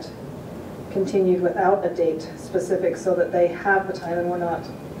have it continued without a date specific so that they have the time and we're not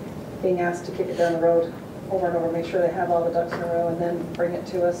being asked to kick it down the road over and over, make sure they have all the ducks in a row and then bring it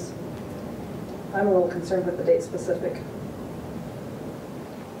to us. I'm a little concerned with the date specific.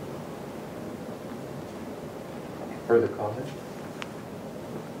 Further comment?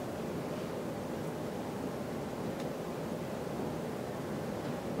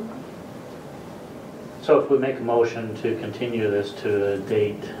 So if we make a motion to continue this to a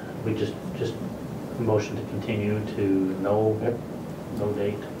date, we just motion to continue to no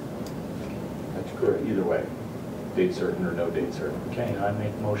date? That's correct. Either way, date certain or no date certain. Okay, I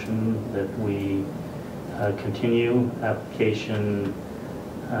make a motion that we continue application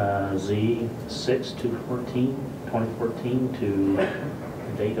Z6-2014 to a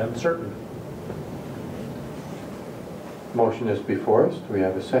date uncertain. Motion is before us. Do we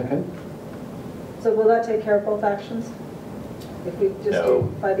have a second? So will that take care of both actions? If we just No. do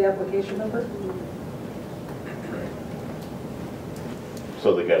by the application number?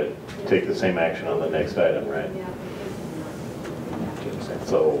 So they got to take the same action on the next item, right?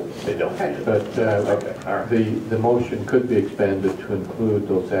 So they don't. But Okay, all right. the motion could be expanded to include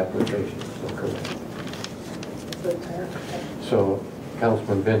those applications. So correct. So,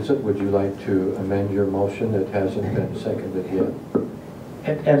 Councilman Vincent, would you like to amend your motion that hasn't been seconded yet?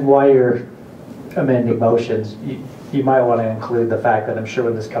 And while you're amending motions, you might want to include the fact that I'm sure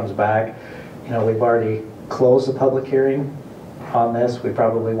when this comes back, you know, we've already closed the public hearing on this. We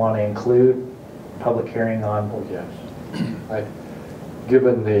probably want to include public hearing on. Oh, yes.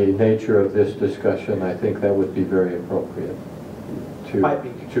 Given the nature of this discussion, I think that would be very appropriate to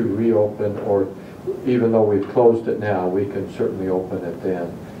reopen, or even though we've closed it now, we can certainly open it then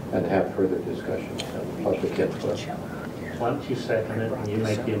and have further discussion of public input. Why don't you second it and you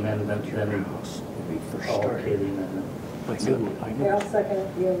make the amendment, then I'll okay the amendment. Yeah, I'll second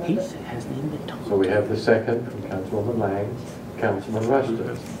the amendment. So we have the second from Councilwoman Lang, Councilman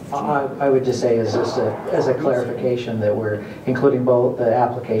Rushton. I would just say as a clarification that we're including both the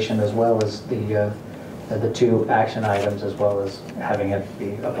application as well as the two action items, as well as having it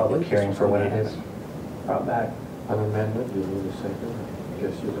be a public hearing for when it is brought back. An amendment, you need a second?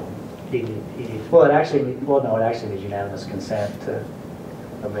 Yes, you don't. Well, it actually needs unanimous consent to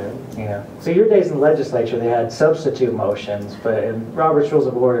amend. Yeah. So your days in the legislature, they had substitute motions, but in Robert's Rules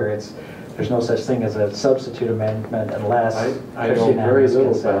of Order, there's no such thing as a substitute amendment unless I there's know very unanimous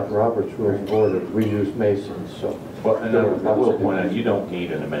little consent. about Robert's Rules of Order. We use Masons, so. Well, and I will point out, you don't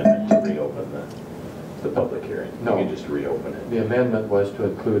need an amendment to reopen the public hearing. No. You can just reopen it. The amendment was to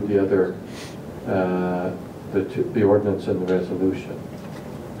include the other, the ordinance and the resolution.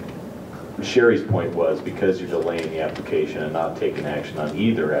 Sherry's point was, because you're delaying the application and not taking action on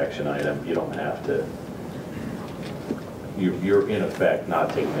either action item, you don't have to, you're in effect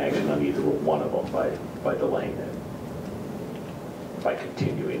not taking action on either one of them by delaying it, by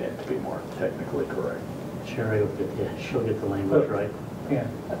continuing it, to be more technically correct. Sherry will she'll get the language right. Yeah.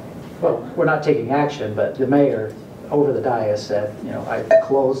 Well, we're not taking action, but the mayor over the dais said, you know, I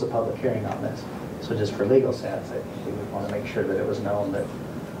closed the public hearing on this. So just for legal sense, we would want to make sure that it was known that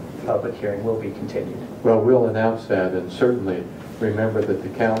the public hearing will be continued. Well, we'll announce that, and certainly remember that the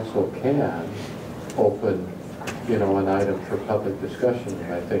council can open, you know, an item for public discussion.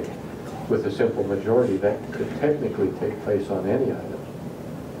 And I think with a simple majority, that could technically take place on any item.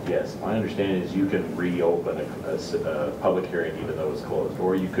 Yes, my understanding is you can reopen a public hearing even though it's closed,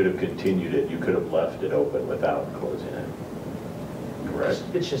 or you could have continued it, you could have left it open without closing it. Correct?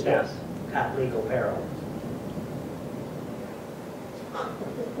 It's just at legal peril.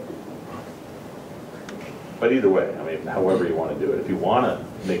 But either way, I mean, however you want to do it. If you want to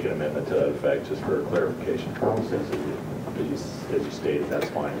make an amendment to that effect, just for clarification purposes, as you stated, that's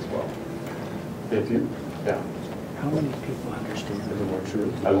fine as well. If you, yeah. How many people understand the more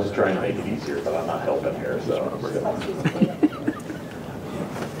true? I was just trying to make it easier, but I'm not helping here, so.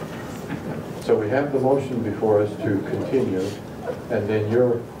 So we have the motion before us to continue, and then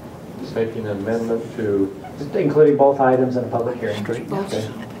you're making an amendment to... Including both items in a public hearing. Okay.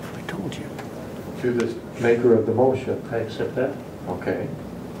 I told you. To the maker of the motion. I accept that. Okay.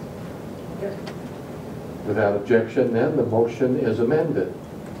 Without objection, then, the motion is amended.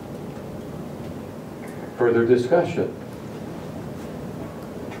 Further discussion?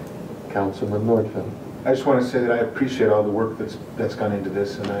 Councilman Nordfeld. I just want to say that I appreciate all the work that's gone into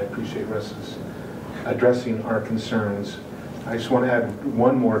this, and I appreciate Russ's addressing our concerns. I just want to add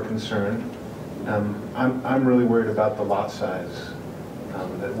one more concern. I'm really worried about the lot size,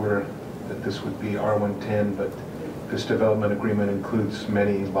 that this would be R110, but this development agreement includes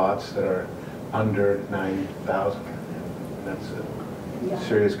many lots that are under 9,000. That's a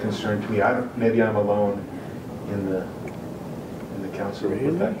serious concern to me. Maybe I'm alone in the council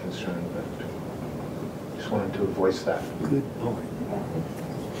with that concern, but just wanted to voice that. Good point.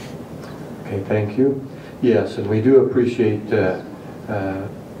 Okay, thank you. Yes, and we do appreciate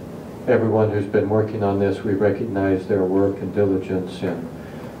everyone who's been working on this. We recognize their work and diligence in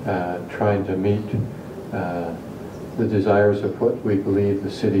trying to meet the desires of what we believe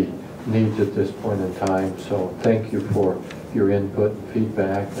the city needs at this point in time. So thank you for your input,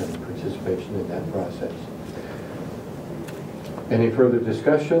 feedback, and participation in that process. Any further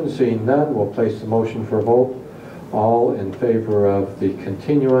discussion? Seeing none, we'll place the motion for a vote. All in favor of the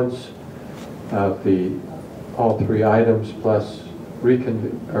continuance of all three items plus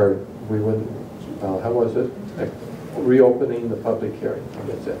reopening the public hearing. I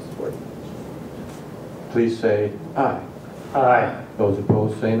guess that's the word. Please say aye. Aye. Those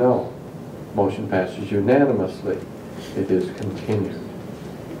opposed say no. Motion passes unanimously. It is continued.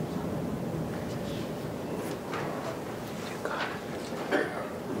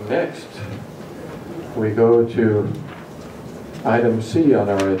 Next, we go to item C on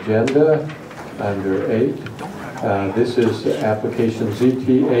our agenda under 8. This is application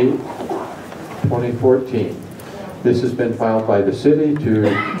ZT8 2014. This has been filed by the city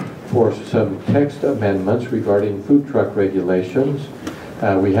for some text amendments regarding food truck regulations.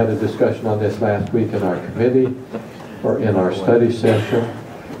 We had a discussion on this last week in our committee, or in our study session,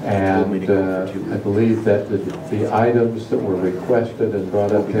 and I believe that the items that were requested and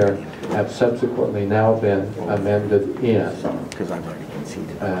brought up there have subsequently now been amended in.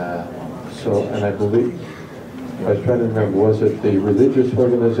 And I believe, I was trying to remember, was it the religious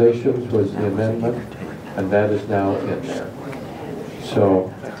organizations was the amendment? And that is now in there.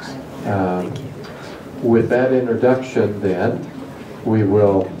 So with that introduction then, we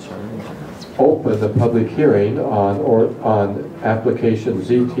will open the public hearing on application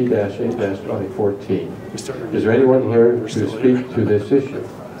ZT-8-2014. Is there anyone here to speak to this issue?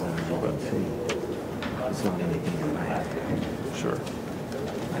 Sure.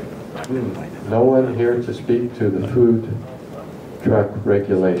 No one here to speak to the food truck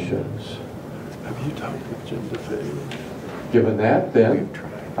regulations. Have you talked with Jim DeFay? Given that, then,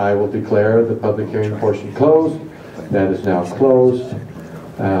 I will declare the public hearing portion closed. That is now closed.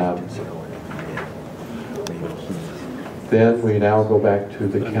 Then we now go back to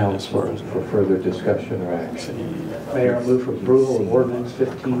the council for further discussion or action. Mayor, I move for approval of ordinance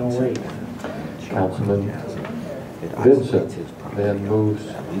 1508. Councilman Vincent then moves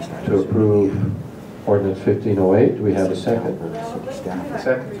to approve ordinance 1508. Do we have a second?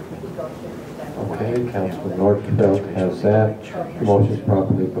 Second. Okay, Councilman Nordfeld has that. The motion is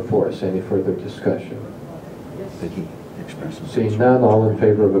properly before us. Any further discussion? Seeing none, all in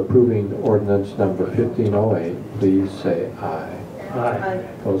favor of approving ordinance number 1508, please say aye. Aye.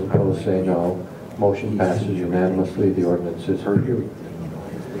 Those opposed say no. Motion passes unanimously. The ordinance is approved.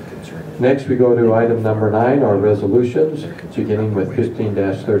 Next, we go to item number 9, our resolutions, beginning with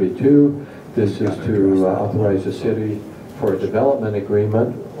 15-32. This is to authorize the city for a development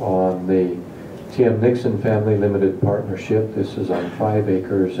agreement on the T.M. Nixon Family Limited Partnership. This is on 5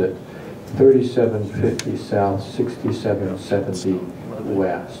 acres at 3750 South, 6770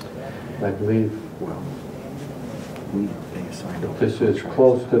 West. And I believe this is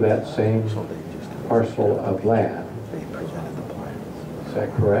close to that same parcel of land. Is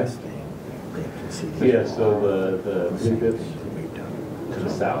that correct? Yeah, so the I believe it's to the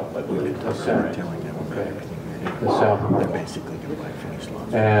south, I believe. the south. Okay. The south.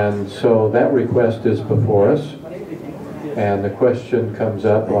 And so that request is before us. And the question comes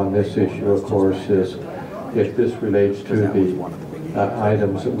up on this issue, of course, is if this relates to the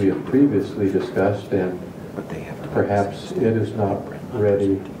items that we have previously discussed, and perhaps it is not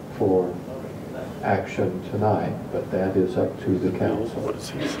ready for action tonight, but that is up to the council.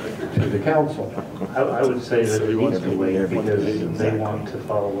 To the council. I would say that it needs to wait because they want to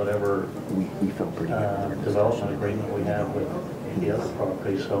follow whatever development agreement we have with the other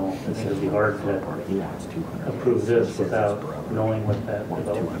property, so I think it'd be hard to approve this without knowing what that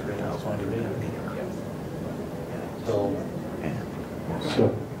development agreement is going to be. So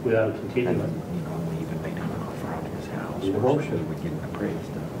we ought to continue it. The motion.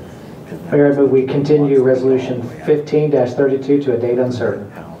 Mayor, I move we continue resolution 15-32 to a date uncertain.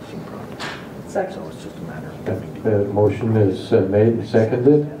 Second. The motion is made and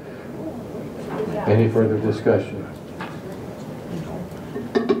seconded. Any further discussion?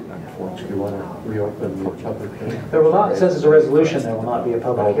 Do you want to reopen the public hearing? There will not, since it's a resolution, there will not be a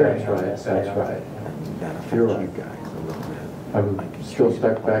public hearing. That's right, that's right. You're right. I'm still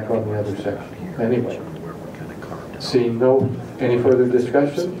stuck back on the other section. Anyway. Seeing any further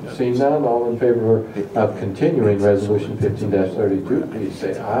discussion? Seeing none, all in favor of continuing resolution 15-32, please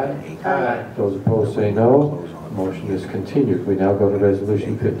say aye. Aye. Those opposed say no. Motion is continued. We now go to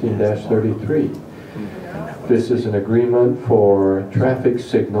resolution 15-33. This is an agreement for traffic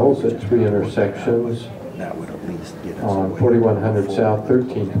signals at 3 intersections on 4100 South,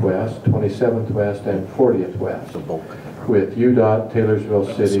 13th West, 27th West, and 40th West. with UDOT, Taylorsville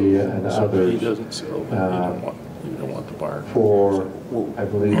City, and So he others doesn't sell, you don't want the bar. for, I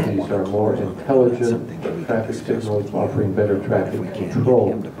believe these are more intelligent traffic signals offering better traffic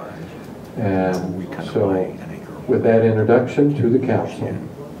control. And so, with that introduction to the council.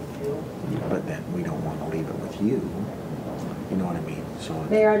 But then we don't want to leave it with you. You know what I mean? So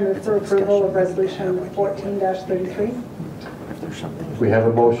Mayor, I move for approval of resolution 14-33. if there's something. We have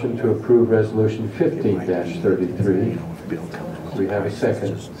a motion to approve resolution 15-33. We have a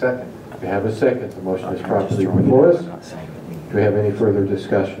second. Second. We have a second. The motion is properly before us. Do we have any further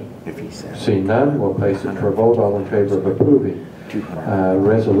discussion? Seeing none, we'll place it for a vote. All in favor of approving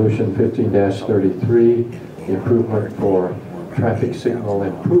resolution 15-33, the improvement for traffic signal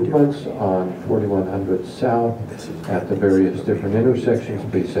improvements on 4100 South at the various different intersections,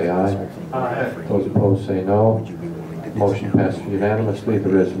 please say aye. Aye. Those opposed say no. Motion passed unanimously. The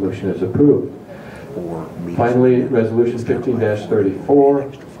resolution is approved. Finally, resolution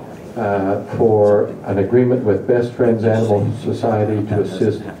 15-34 for an agreement with Best Friends Animal Society to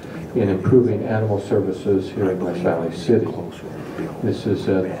assist in improving animal services here in West Valley City. This is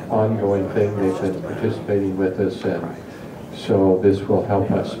an ongoing thing. They've been participating with us, and so this will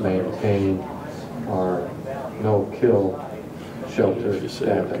help us maintain our no-kill shelter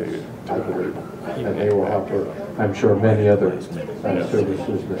status, I believe. And they will help, I'm sure, many other services and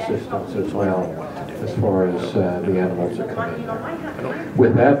assistance as well, as far as the animals are coming.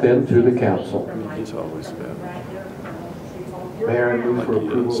 With that, then, to the council. He's always been. Mayor, I move for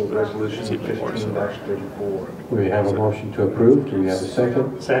approval of resolution 15-34. We have a motion to approve. Do we have a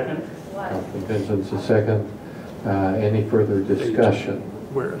second? Second. Councilman Vincent's a second. Any further discussion?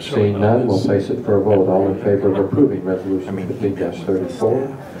 Where? Seeing none, we'll place it for a vote. All in favor of approving resolution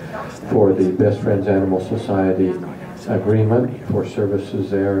 15-34 for the Best Friends Animal Society agreement for services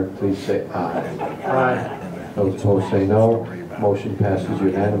there, please say aye. Aye. Those opposed say no. Motion passes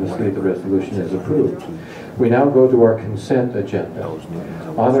unanimously. The resolution is approved. We now go to our consent agenda.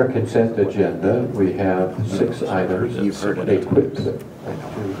 On our consent agenda, we have 6 items. A quick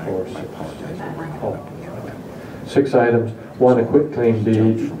 6 items. 1, a quitclaim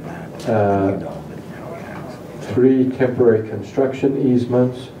deed. 3 temporary construction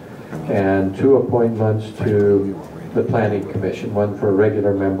easements, and 2 appointments to the Planning Commission, 1 for a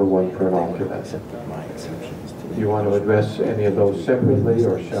regular member, 1 for an alternate. Do you want to address any of those separately,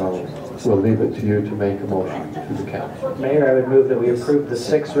 or we'll leave it to you to make a motion to the council? Mayor, I would move that we approve the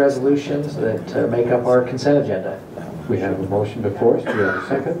 6 resolutions that make up our consent agenda. We have a motion before us. Do we have a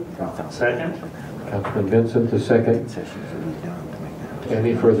second? Second. Councilman Vincent, the second.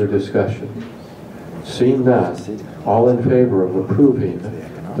 Any further discussion? Seeing none, all in favor of approving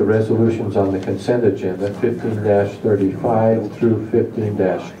the resolutions on the consent agenda, 15-35 through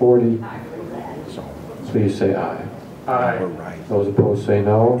 15-40, please say aye. Aye. Those opposed say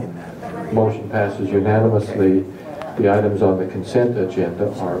no. Motion passes unanimously. The items on the consent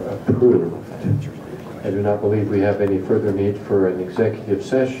agenda are approved. I do not believe we have any further need for an executive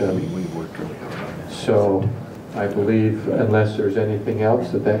session. So I believe, unless there's anything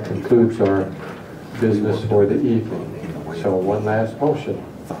else, that concludes our business for the evening. So one last motion.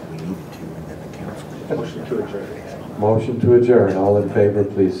 Motion to adjourn. Motion to adjourn. All in favor,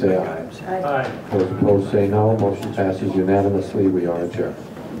 please say aye. Aye. Those opposed say no. Motion passes unanimously. We are adjourned.